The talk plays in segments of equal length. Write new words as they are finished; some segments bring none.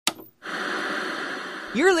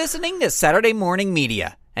You're listening to Saturday Morning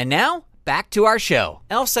Media. And now, back to our show.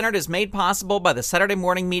 Elf-Centered is made possible by the Saturday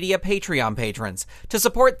Morning Media Patreon patrons. To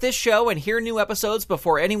support this show and hear new episodes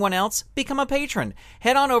before anyone else, become a patron.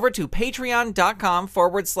 Head on over to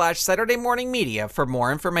patreon.com/Saturday Morning Media for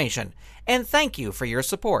more information. And thank you for your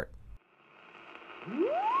support.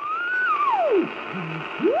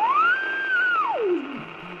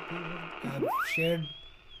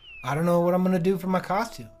 I don't know what I'm going to do for my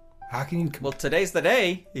costume. How can you... Well, today's the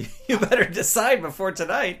day. You better decide before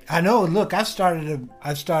tonight. I know. Look, I've started a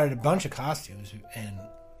bunch of costumes, and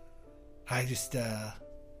I just... You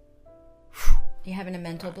having a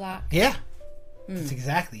mental block? Yeah. That's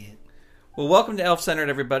exactly it. Well, welcome to Elf-Centered,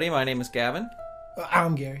 everybody. My name is Gavin.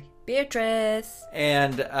 I'm Gary. Beatrice.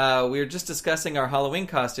 And we were just discussing our Halloween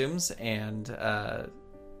costumes, and... I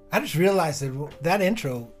just realized that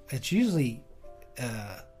intro, it's usually...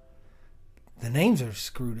 the names are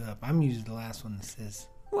screwed up. I'm usually the last one that says...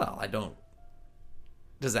 Well, I don't...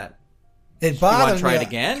 Does that... It bothers me. You want to try it Do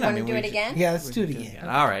again? you want to do it again? Yeah, let's do it again.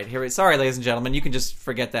 All right. Sorry, ladies and gentlemen. You can just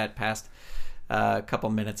forget that past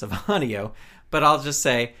couple minutes of audio. But I'll just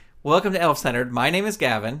say, welcome to Elf-Centered. My name is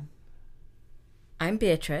Gavin. I'm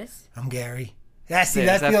Beatrice. I'm Gary. Yeah, see,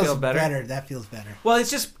 that feels better. That feels better. Well,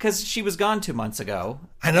 it's just because she was gone 2 months ago.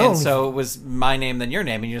 I know. And so it was my name then your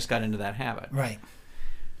name, and you just got into that habit. Right.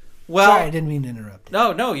 Well, sorry, I didn't mean to interrupt.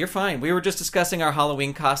 No, you're fine. We were just discussing our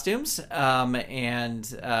Halloween costumes, Gary,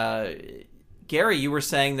 you were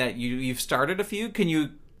saying that you've started a few. Can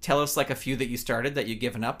you tell us like a few that you started that you've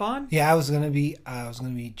given up on? Yeah, I was gonna be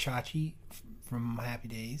Chachi from Happy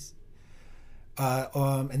Days,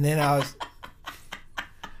 and then I was.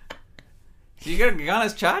 You're gone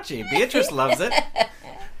as Chachi. Beatrice loves it.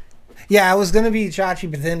 Yeah, I was gonna be Chachi,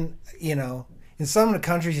 but then in some of the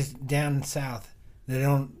countries down south, they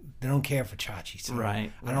don't care for Chachi. So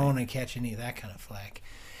right. I don't want to catch any of that kind of flack.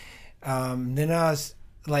 Then I was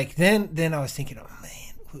like, then I was thinking, oh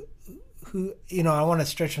man, who I want to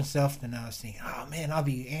stretch myself. Then I was thinking, oh man, I'll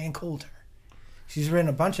be Ann Coulter. She's written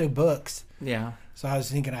a bunch of books. Yeah. So I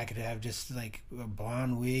was thinking I could have just like a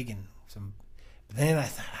blonde wig and some. But then I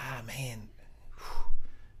thought, man,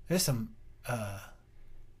 there's some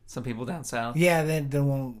people down south. Yeah, they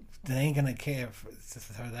ain't gonna care for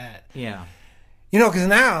that. Yeah. Because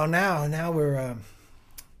now we're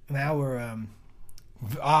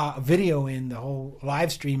videoing the whole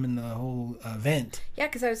live streaming the whole event. Yeah,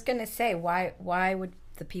 because I was gonna say, why would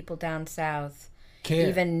the people down south care?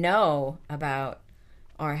 Even know about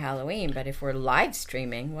our Halloween? But if we're live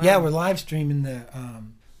streaming, wow. Yeah, we're live streaming the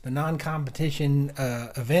non-competition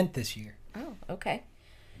event this year. Oh, okay.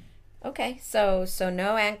 So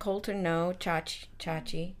no Ann Coulter, no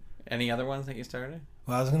Chachi. Any other ones that you started?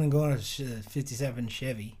 Well, I was going to go on a 57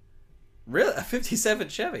 Chevy. Really? A 57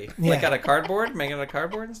 Chevy? Yeah. Like out of cardboard? Making it out of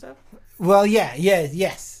cardboard and stuff? Well,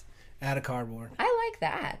 yes. Out of cardboard. I like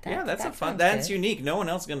that. That's a fun... That's good. Unique. No one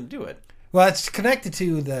else is going to do it. Well, it's connected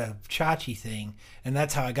to the Chachi thing, and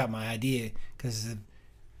that's how I got my idea, because the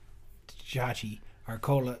Chachi, our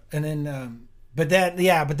cola. And then... But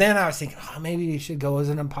then I was thinking, maybe you should go as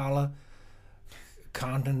an Impala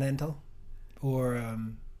Continental, or a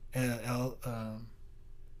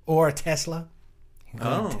Tesla.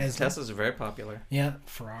 Teslas are very popular. Yeah,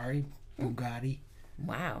 Ferrari, Bugatti.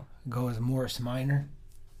 Wow. Go as Morris Minor.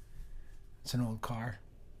 It's an old car.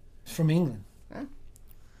 It's from England. Huh?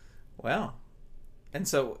 Wow. And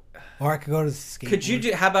so... Or I could go to the skateboard. Could you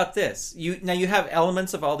do... How about this? You have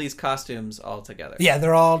elements of all these costumes all together. Yeah,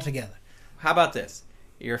 they're all together. How about this?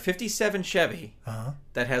 You're a 57 Chevy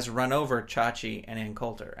that has run over Chachi and Ann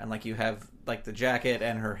Coulter. And you have the jacket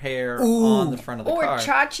and her hair on the front of the car. Or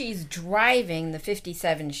Chachi's driving the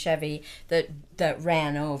 57 Chevy that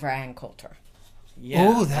ran over Ann Coulter.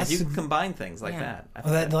 Yeah. You can combine things like that.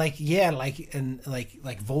 Like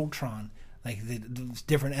Voltron. Like the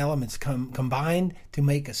different elements combined to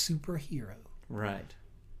make a superhero. Right.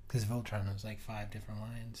 Because Voltron was 5 different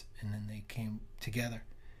lines, and then they came together.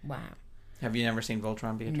 Wow. Have you never seen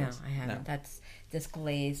Voltron, Beatrice? No, I haven't. No. That's this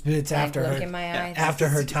glazed it's after look her, in my eyes. After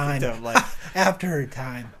her time. After her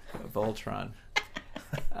time. Voltron.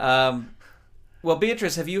 Well,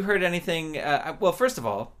 Beatrice, have you heard anything? Well, first of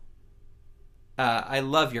all, I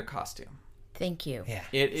love your costume. Thank you. Yeah.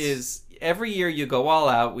 It is... Every year you go all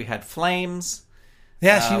out. We had flames.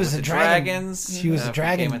 Yeah, she was a dragon. Dragons. She was a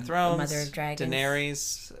dragon. Game of Thrones. The mother of dragons.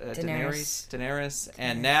 Daenerys.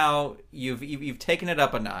 And now you've taken it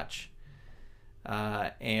up a notch.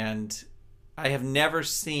 And I have never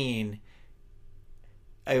seen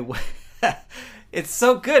a... It's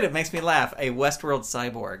so good, it makes me laugh. A Westworld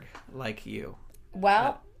cyborg like you.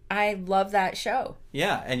 Well, I love that show.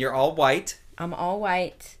 Yeah, and you're all white. I'm all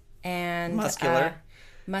white and muscular,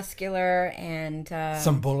 and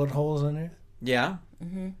some bullet holes in there. Yeah.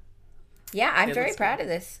 Yeah, I'm very proud of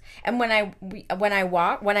this. And when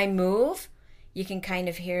I move, you can kind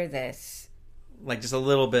of hear this. Like just a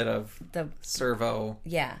little bit of the servo.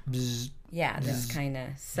 Yeah. Bzz, yeah, this kind of.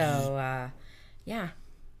 So, yeah,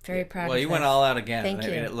 very proud of this. Well, you went all out again. Thank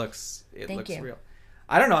you. And it looks you. real.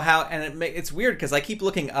 I don't know how, and it's weird because I keep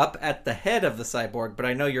looking up at the head of the cyborg, but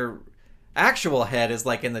I know your actual head is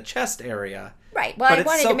like in the chest area. Right. Well, I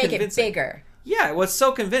wanted to make it bigger. Yeah, it was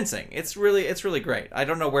so convincing. It's really great. I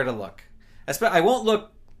don't know where to look. I won't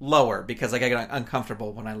look lower because I get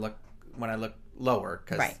uncomfortable when I look lower.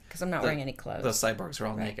 Right, because I'm not wearing any clothes. Those cyborgs are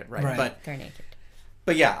all naked, right? But they're naked.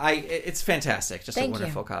 But yeah, it's fantastic. Just a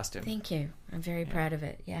wonderful costume. Thank you. I'm very proud of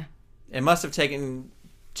it. Yeah. It must have taken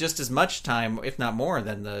just as much time, if not more,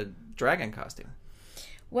 than the dragon costume.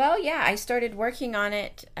 Well, yeah, I started working on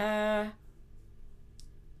it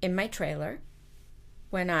in my trailer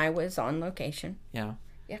when I was on location. Yeah.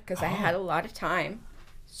 Yeah, because I had a lot of time.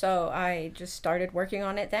 So I just started working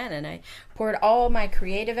on it then, and I poured all my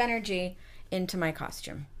creative energy into my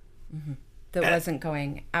costume. That wasn't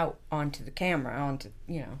going out onto the camera,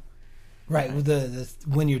 Right, with the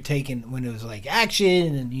when it was like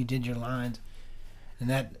action and you did your lines,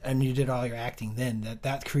 and you did all your acting then,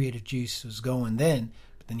 that creative juice was going then,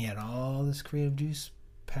 but then you had all this creative juice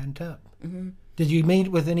pent up. Did you meet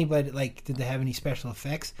with anybody, like, did they have any special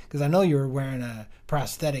effects? Because I know you were wearing a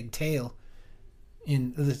prosthetic tail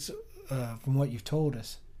in this, from what you've told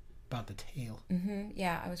us about the tail.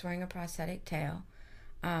 Yeah, I was wearing a prosthetic tail.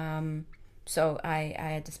 So I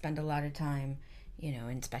had to spend a lot of time,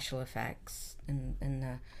 in special effects and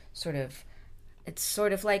the it's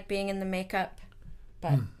sort of like being in the makeup,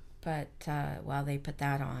 but while they put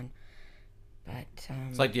that on. But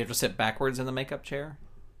it's like, do you have to sit backwards in the makeup chair?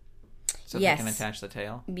 So yes. They can attach the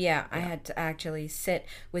tail? Yeah, I had to actually sit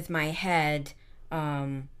with my head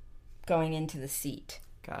going into the seat.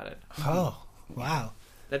 Got it. Oh, wow.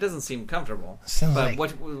 That doesn't seem comfortable. But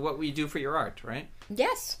what will you do for your art, right?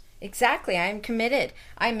 Yes, exactly. I am committed.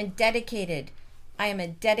 I am a dedicated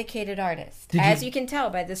artist. As you can tell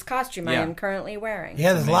by this costume I am currently wearing.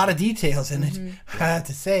 Yeah, there's a lot of details in it. I have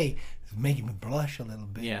to say, it's making me blush a little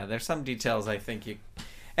bit. Yeah, there's some details I think you...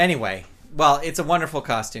 Anyway, well, it's a wonderful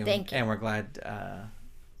costume. Thank you. And we're glad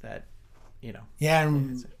that, Yeah,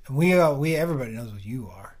 and everybody knows what you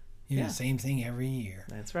are. You're the same thing every year.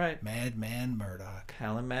 That's right. Madman Murdoch.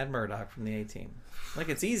 Helen Mad Murdoch from the A-Team. Like,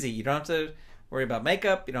 it's easy. You don't have to worry about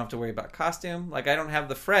makeup. You don't have to worry about costume. Like, I don't have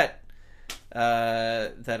the fret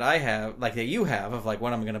that I have, like that you have, of like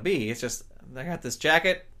what I'm going to be. It's just, I got this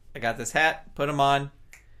jacket, I got this hat, put them on,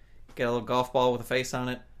 get a little golf ball with a face on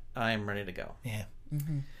it. I'm ready to go. Yeah.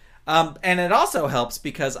 And it also helps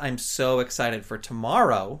because I'm so excited for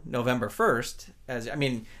tomorrow, November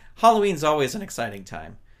 1st. Halloween's always an exciting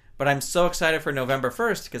time. But I'm so excited for November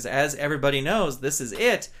 1st because, as everybody knows, this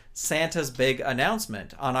is Santa's big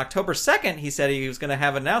announcement. On October 2nd, he said he was going to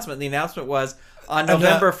have an announcement. The announcement was on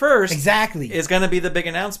November 1st is going to be the big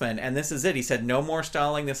announcement. And this is it. He said, no more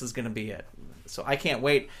stalling. This is going to be it. So I can't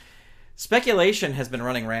wait. Speculation has been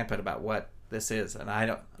running rampant about what this is. And I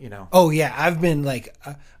don't, Oh, yeah. I've been like,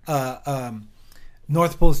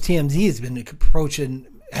 North Pole's TMZ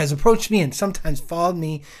has approached me and sometimes followed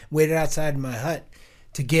me, waited outside my hut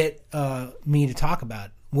to get me to talk about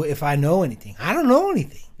if I know anything. I don't know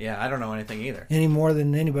anything. Yeah, I don't know anything either. Any more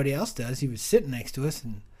than anybody else does. He was sitting next to us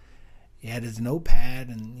and he had his notepad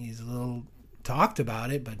and he's a little talked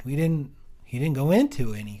about it, but he didn't go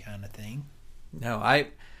into any kind of thing. No, I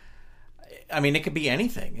mean, it could be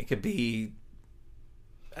anything. It could be,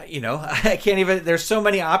 I can't even, there's so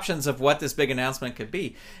many options of what this big announcement could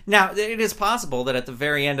be. Now, it is possible that at the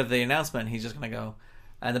very end of the announcement, he's just going to go,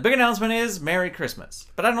 and the big announcement is Merry Christmas.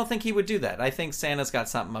 But I don't think he would do that. I think Santa's got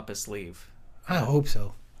something up his sleeve. I hope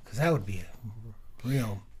so, because that would be a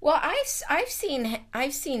real... Well, I've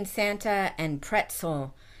seen Santa and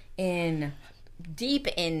Pretzel deep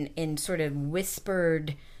in sort of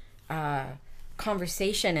whispered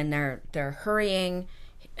conversation, and they're hurrying,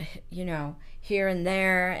 here and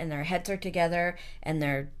there, and their heads are together, and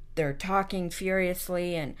they're talking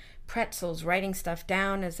furiously, and Pretzel's writing stuff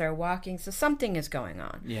down as they're walking. So something is going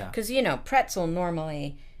on. Yeah. Because Pretzel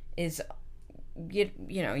normally is. You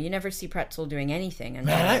never see Pretzel doing anything. And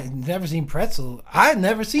man, I've never seen Pretzel. I've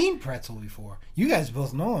never seen Pretzel before. You guys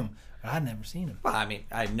both know him, but I've never seen him. Well, I mean,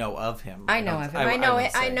 I know of him. I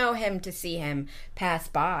know him to see him pass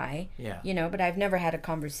by. Yeah. But I've never had a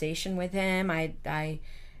conversation with him. I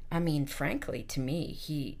mean, frankly, to me,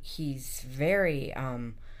 he's very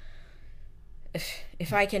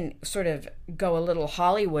if I can sort of go a little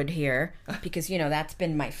Hollywood here, because that's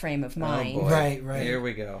been my frame of mind. Oh boy. Right. Here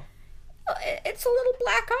we go. It's a little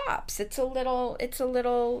Black Ops. It's a little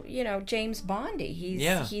James Bondy.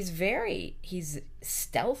 He's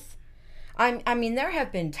stealth. I mean, there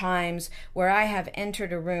have been times where I have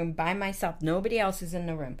entered a room by myself. Nobody else is in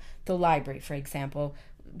the room. The library, for example,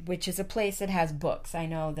 which is a place that has books. I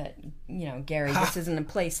know that, Gary, this isn't a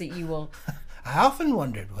place that you will... I often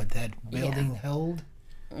wondered what that building held.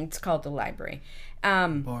 It's called the library.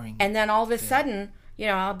 Boring. And then all of a sudden,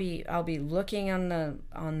 I'll be looking on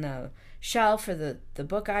the shelf for the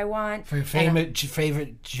book I want. For your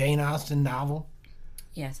favorite Jane Austen novel?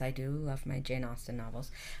 Yes, I do love my Jane Austen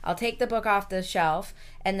novels. I'll take the book off the shelf,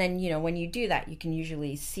 and then when you do that, you can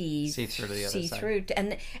usually see through to the other side.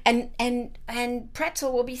 And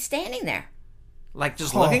Pretzel will be standing there, like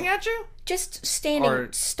just looking at you, just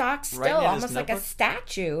standing stock still, almost like a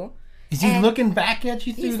statue. Is he looking back at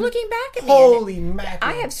you? He's looking back at me. Holy mackerel!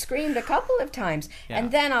 I have screamed a couple of times,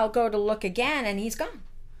 and then I'll go to look again, and he's gone.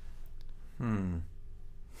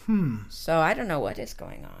 So I don't know what is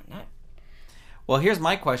going on. Well, here's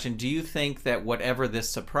my question. Do you think that whatever this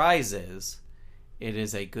surprise is, it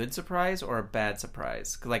is a good surprise or a bad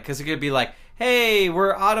surprise? Because it could be like, hey,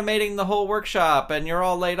 we're automating the whole workshop and you're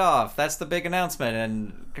all laid off. That's the big announcement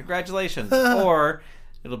and congratulations. Or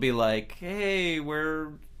it'll be like, hey, we're,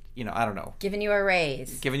 I don't know. Giving you a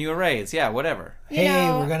raise. Yeah, whatever.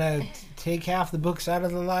 Hey, we're going to take half the books out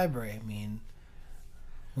of the library. I mean,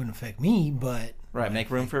 wouldn't affect me, but... Right, make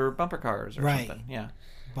room for bumper cars or something. Yeah.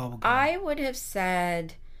 I would have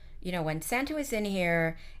said, when Santa was in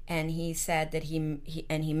here and he said that he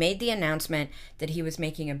made the announcement that he was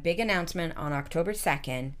making a big announcement on October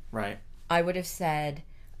 2nd. Right. I would have said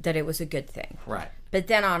that it was a good thing. Right. But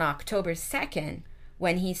then on October 2nd,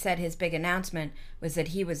 when he said his big announcement was that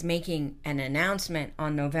he was making an announcement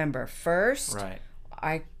on November 1st, right.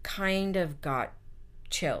 I kind of got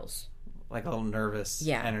chills. Like a little nervous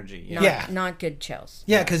energy. Not good chills.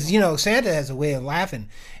 Yeah, because, Santa has a way of laughing,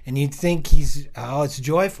 and you'd think it's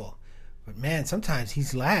joyful. But, man, sometimes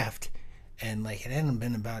he's laughed, and, it hasn't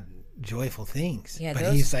been about joyful things. Yeah,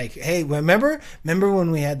 but he's like, hey, remember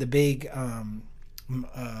when we had the big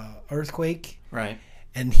earthquake? Right.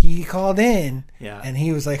 And he called in, and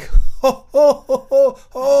he was like,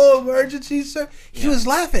 oh, emergency, sir. He was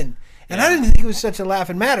laughing. And I didn't think it was such a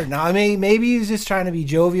laughing matter. Now, maybe he was just trying to be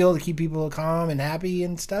jovial to keep people calm and happy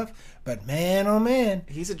and stuff. But man, oh man,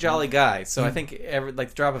 he's a jolly guy. So I think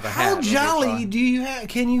the drop of a hat. How jolly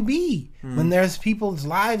can you be when there's people's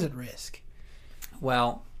lives at risk?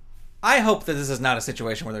 Well, I hope that this is not a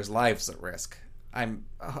situation where there's lives at risk. I'm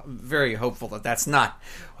very hopeful that that's not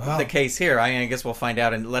the case here. I guess we'll find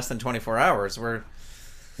out in less than 24 hours.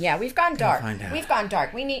 We've gone dark.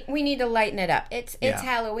 We need to lighten it up. It's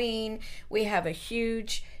Halloween. We have a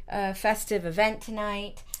huge festive event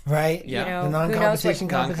tonight. Right. Yeah. The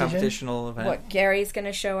non-competitional event. What Gary's going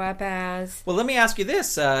to show up as. Well, let me ask you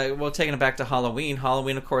this. Taking it back to Halloween.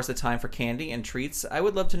 Halloween, of course, the time for candy and treats. I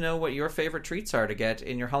would love to know what your favorite treats are to get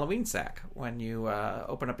in your Halloween sack when you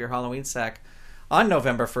open up your Halloween sack on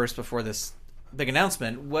November 1st before this big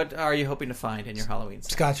announcement. What are you hoping to find in your Halloween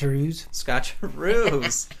sack?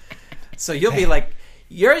 Scotcheroos. So you'll be like,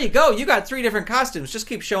 here you go. You got 3 different costumes. Just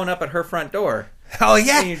keep showing up at her front door. Oh,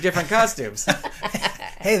 yeah. In your different costumes.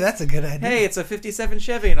 Hey, that's a good idea. Hey, it's a 57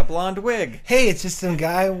 Chevy and a blonde wig. Hey, it's just some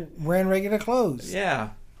guy wearing regular clothes. Yeah.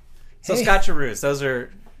 So Scotcheroos, those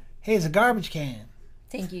are... Hey, it's a garbage can.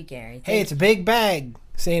 Thank you, Gary. Hey, it's a big bag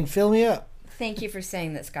saying, fill me up. Thank you for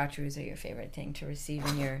saying that Scotcheroos are your favorite thing to receive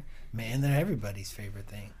in your... Man, they're everybody's favorite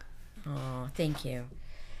thing. Oh, thank you.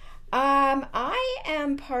 I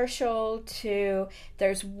am partial to...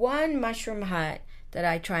 There's one mushroom hut that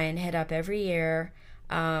I try and hit up every year.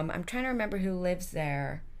 I'm trying to remember who lives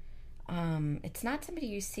there. It's not somebody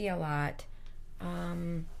you see a lot.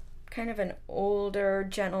 Kind of an older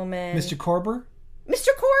gentleman. Mr. Korber? Mr.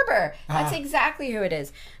 Korber! That's exactly who it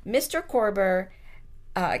is. Mr. Korber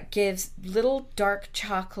gives little dark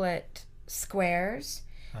chocolate squares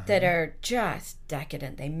that are just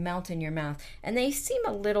decadent. They melt in your mouth. And they seem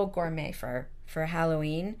a little gourmet for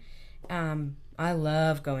Halloween. I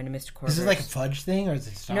love going to Mr. Korber's. Is it like a fudge thing or is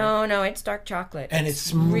it dark? No, it's dark chocolate. And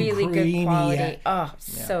it's really creamy, good quality.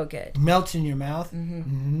 So good. Melts in your mouth.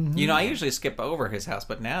 Mm-hmm. You know, I usually skip over his house,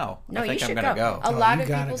 but now I think I'm going to go. A lot of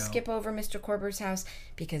people skip over Mr. Korber's house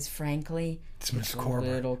because, frankly, it's Mr. Korber.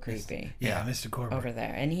 A little creepy. Yeah, Mr. Korber. Over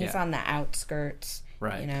there. And he's on the outskirts.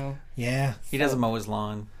 Right. You know. Yeah. He doesn't mow his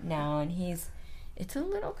lawn. No, and It's a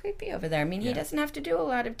little creepy over there. I mean, he doesn't have to do a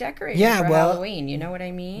lot of decorating for Halloween. You know what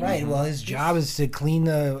I mean? Right. Well, his job is to clean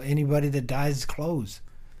anybody that dyes clothes.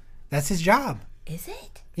 That's his job. Is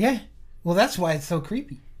it? Yeah. Well, that's why it's so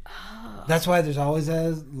creepy. Oh. That's why there's always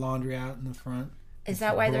a laundry out in the front. Is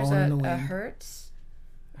that why there's a Hertz?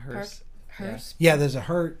 Hearse? Yeah, there's a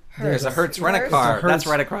Hertz. There's a Hertz rent-a-car. That's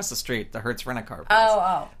right across the street. The Hertz rent-a-car.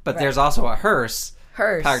 Oh. But there's also a hearse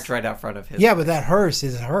parked right out front of his. Yeah, but that hearse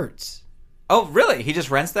is Hertz. Oh, really? He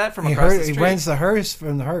just rents that from across the street? He rents the hearse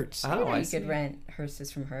from the Hertz. Oh, I see. You could rent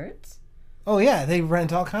hearses from Hertz? Oh, yeah. They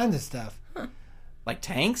rent all kinds of stuff. Huh. Like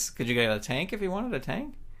tanks? Could you get a tank if you wanted a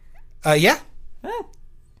tank? Yeah.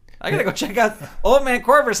 I gotta go check out Old Man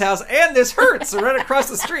Corver's house and this Hertz right across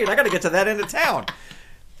the street. I gotta get to that end of town.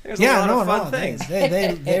 There's a lot of fun things.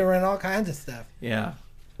 They rent all kinds of stuff. Yeah.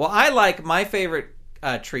 Well, my favorite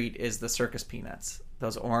treat is the circus peanuts.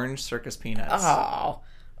 Those orange circus peanuts. Oh.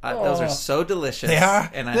 Those are so delicious. They are.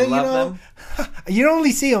 And I love them. You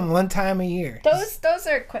only see them one time a year. Those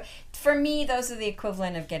are, for me, those are the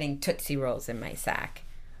equivalent of getting Tootsie Rolls in my sack.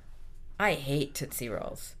 I hate Tootsie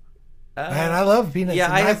Rolls. Man, I love peanuts in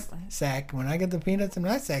my sack. When I get the peanuts in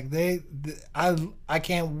my sack, I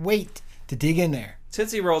can't wait to dig in there.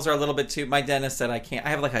 Tootsie Rolls are a little bit too... My dentist said I can't... I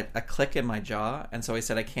have like a click in my jaw, and so he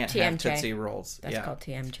said I can't have Tootsie Rolls. That's called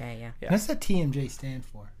TMJ, yeah. What's that TMJ stand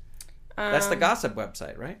for? That's the gossip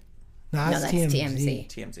website, right? No, that's TMZ.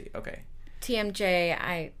 TMZ, okay. TMJ,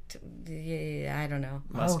 I don't know.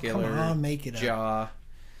 Muscular come on, make it jaw. Up.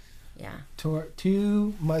 Yeah.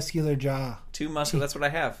 Too muscular jaw. Too muscular. That's what I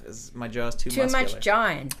have. Is my jaw's too muscular. Too much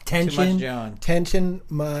John. Tension. Too much John. Tension.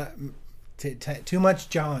 Too much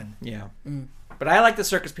John. Yeah. But I like the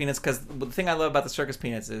circus peanuts because the thing I love about the circus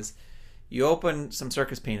peanuts is you open some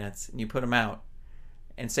circus peanuts and you put them out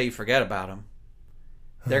and say you forget about them.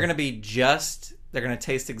 They're going to be they're going to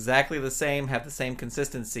taste exactly the same, have the same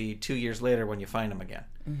consistency 2 years later when you find them again.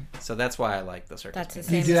 So that's why I like the circus peanuts. That's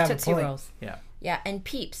the same as Tootsie Rolls. Yeah. Yeah, and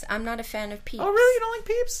Peeps. I'm not a fan of Peeps. Oh, really? You don't like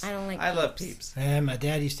Peeps? I don't like Peeps. I love Peeps. My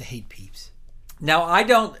dad used to hate Peeps. Now, I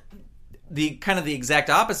don't... The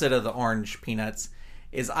exact opposite of the orange peanuts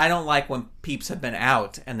is I don't like when Peeps have been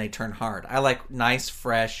out and they turn hard. I like nice,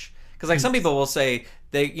 fresh... Because like some people will say,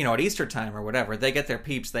 they at Easter time or whatever, they get their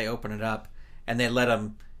Peeps, they open it up, and they let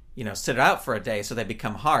them... sit out for a day so they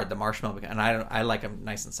become hard, the marshmallow, and I like them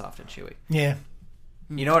nice and soft and chewy. Yeah.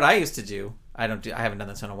 You know what I used to do? I haven't done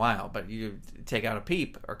this in a while, but you take out a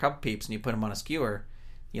Peep or a couple Peeps and you put them on a skewer.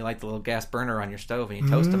 You light the little gas burner on your stove and you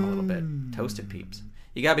toast them a little bit. Toasted Peeps.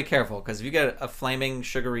 You gotta be careful because if you get a flaming,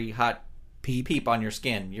 sugary, hot peep on your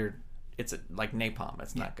skin, it's like napalm.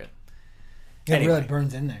 It's not good. It really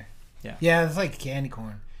burns in there. Yeah. Yeah, it's like candy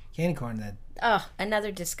corn. Candy corn that... Oh,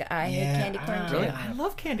 another I hate candy corn too. Really? I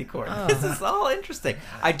love candy corn. This is all interesting.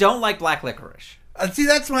 I don't like black licorice. See,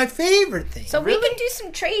 that's my favorite thing. So we can do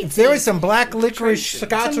some trades. If there was some black licorice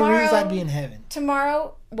scotcheroos, I'd be in heaven.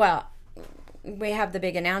 Tomorrow, well, we have the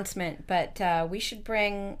big announcement, but we should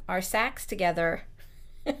bring our sacks together.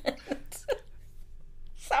 I'm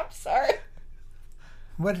sorry.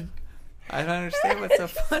 What? I don't understand what's so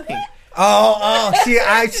funny.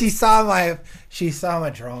 She saw my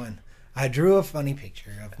drawing. I drew a funny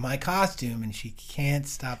picture of my costume, and she can't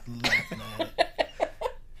stop laughing at it.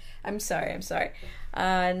 I'm sorry.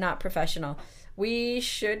 Not professional. We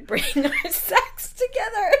should bring our sacks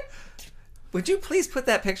together. Would you please put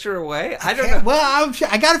that picture away? I don't know. Well,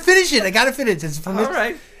 I gotta finish it. It's for all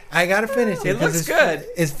right. I gotta finish it. It looks good.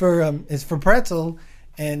 It's for Pretzel,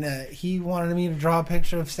 and he wanted me to draw a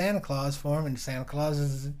picture of Santa Claus for him. And Santa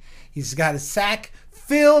Claus he's got a sack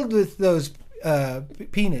filled with those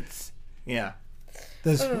peanuts. Yeah.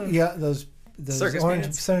 Those circus orange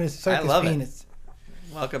peanuts. Circus I love peanuts. It.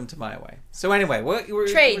 Welcome to my way. So anyway,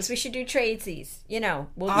 trades. We should do tradesies. We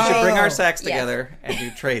should bring our sacks together and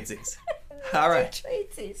do tradesies. All right.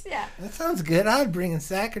 Tradesies, yeah. That sounds good. I'd bring a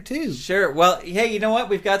sack or two. Sure. Well, hey, you know what?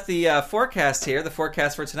 We've got the forecast here. The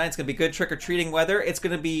forecast for tonight is going to be good trick-or-treating weather. It's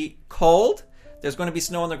going to be cold. There's going to be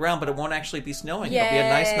snow on the ground, but it won't actually be snowing. Yay. It'll be a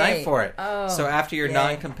nice night for it. Oh, so after your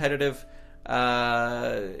non-competitive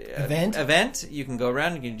event, you can go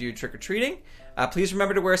around and you can do trick-or-treating. Please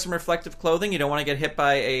remember to wear some reflective clothing. You don't want to get hit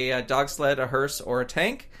by a dog sled, a hearse, or a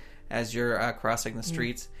tank as you're crossing the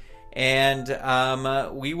streets. And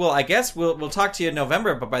we'll talk to you in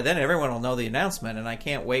November, but by then everyone will know the announcement, and I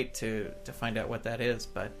can't wait to find out what that is.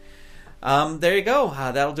 But there you go.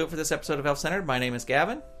 That'll do it for this episode of Elf Centered. My name is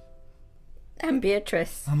Gavin. I'm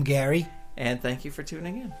Beatrice. I'm Gary. And thank you for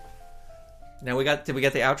tuning in. Now did we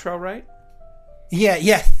get the outro right? Yeah,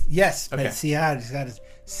 yes. Okay. But see, I just got to...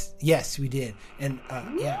 Yes, we did. And, I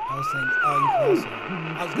was saying...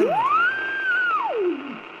 I was going to...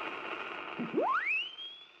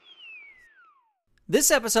 This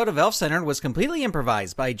episode of Elf Centered was completely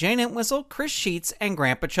improvised by Jayne Entwistle, Chris Sheets, and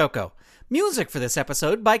Grant Baciocco. Music for this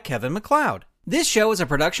episode by Kevin MacLeod. This show is a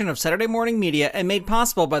production of Saturday Morning Media and made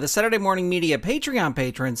possible by the Saturday Morning Media Patreon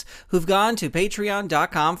patrons who've gone to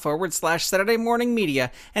patreon.com/Saturday Morning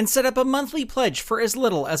Media and set up a monthly pledge for as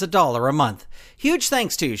little as $1 a month. Huge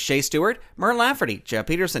thanks to Shay Stewart, Myrn Lafferty, Jeff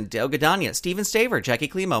Peterson, Dale Gadania, Stephen Staver, Jackie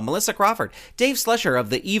Klimo, Melissa Crawford, Dave Slusher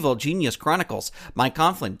of the Evil Genius Chronicles, Mike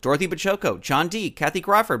Conflin, Dorothy Baciocco, John D., Kathy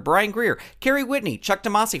Crawford, Brian Greer, Carrie Whitney, Chuck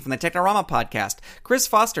Tomasi from the Technorama podcast, Chris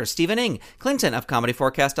Foster, Stephen Ing, Clinton of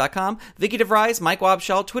ComedyForecast.com, Vicky DeVries, Mike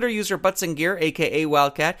Wobschall, Twitter user Butts and Gear, aka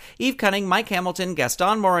Wildcat, Eve Cunning, Mike Hamilton,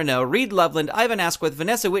 Gaston Moreno, Reed Loveland, Ivan Asquith,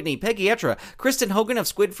 Vanessa Whitney, Peggy Etra, Kristen Hogan of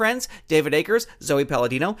Squid Friends, David Akers, Zoe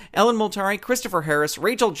Palladino, Ellen Multari, Christopher Harris,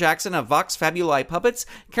 Rachel Jackson of Vox Fabuli Puppets,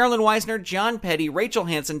 Carolyn Weisner, John Petty, Rachel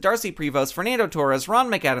Hansen, Darcy Prevost, Fernando Torres,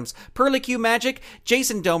 Ron McAdams, Pearly Q Magic,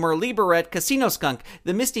 Jason Domer, Lee Barrett, Casino Skunk,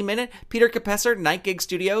 The Misty Minute, Peter Capesser, Night Gig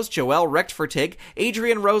Studios, Joelle Recht for Tig,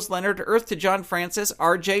 Adrian Rose Leonard, Earth to John Francis,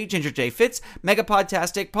 RJ, Ginger J. Fitz,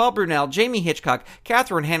 Megapodtastic, Paul Brunel, Jamie Hitchcock,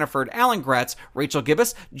 Catherine Hannaford, Alan Gratz, Rachel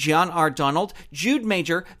Gibbous, John R. Donald, Jude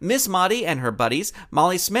Major, Miss Maudie and her buddies,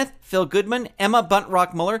 Molly Smith, Phil Goodman, Emma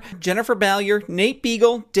Buntrock Muller, Jennifer Ballier, Nate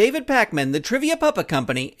Beagle, David Packman, the Trivia Puppet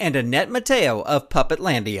Company, and Annette Mateo of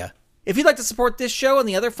Puppetlandia. If you'd like to support this show and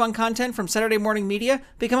the other fun content from Saturday Morning Media,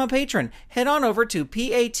 become a patron. Head on over to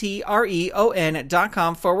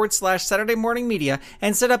patreon.com/Saturday Morning Media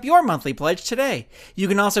and set up your monthly pledge today. You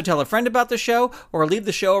can also tell a friend about the show or leave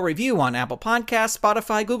the show a review on Apple Podcasts,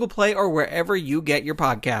 Spotify, Google Play, or wherever you get your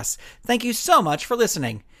podcasts. Thank you so much for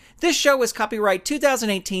listening. This show is copyright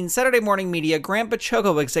 2018 Saturday Morning Media, Grant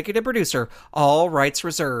Baciocco, executive producer, all rights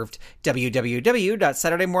reserved.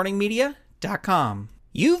 www.SaturdayMorningMedia.com.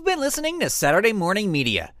 You've been listening to Saturday Morning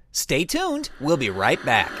Media. Stay tuned. We'll be right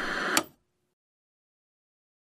back.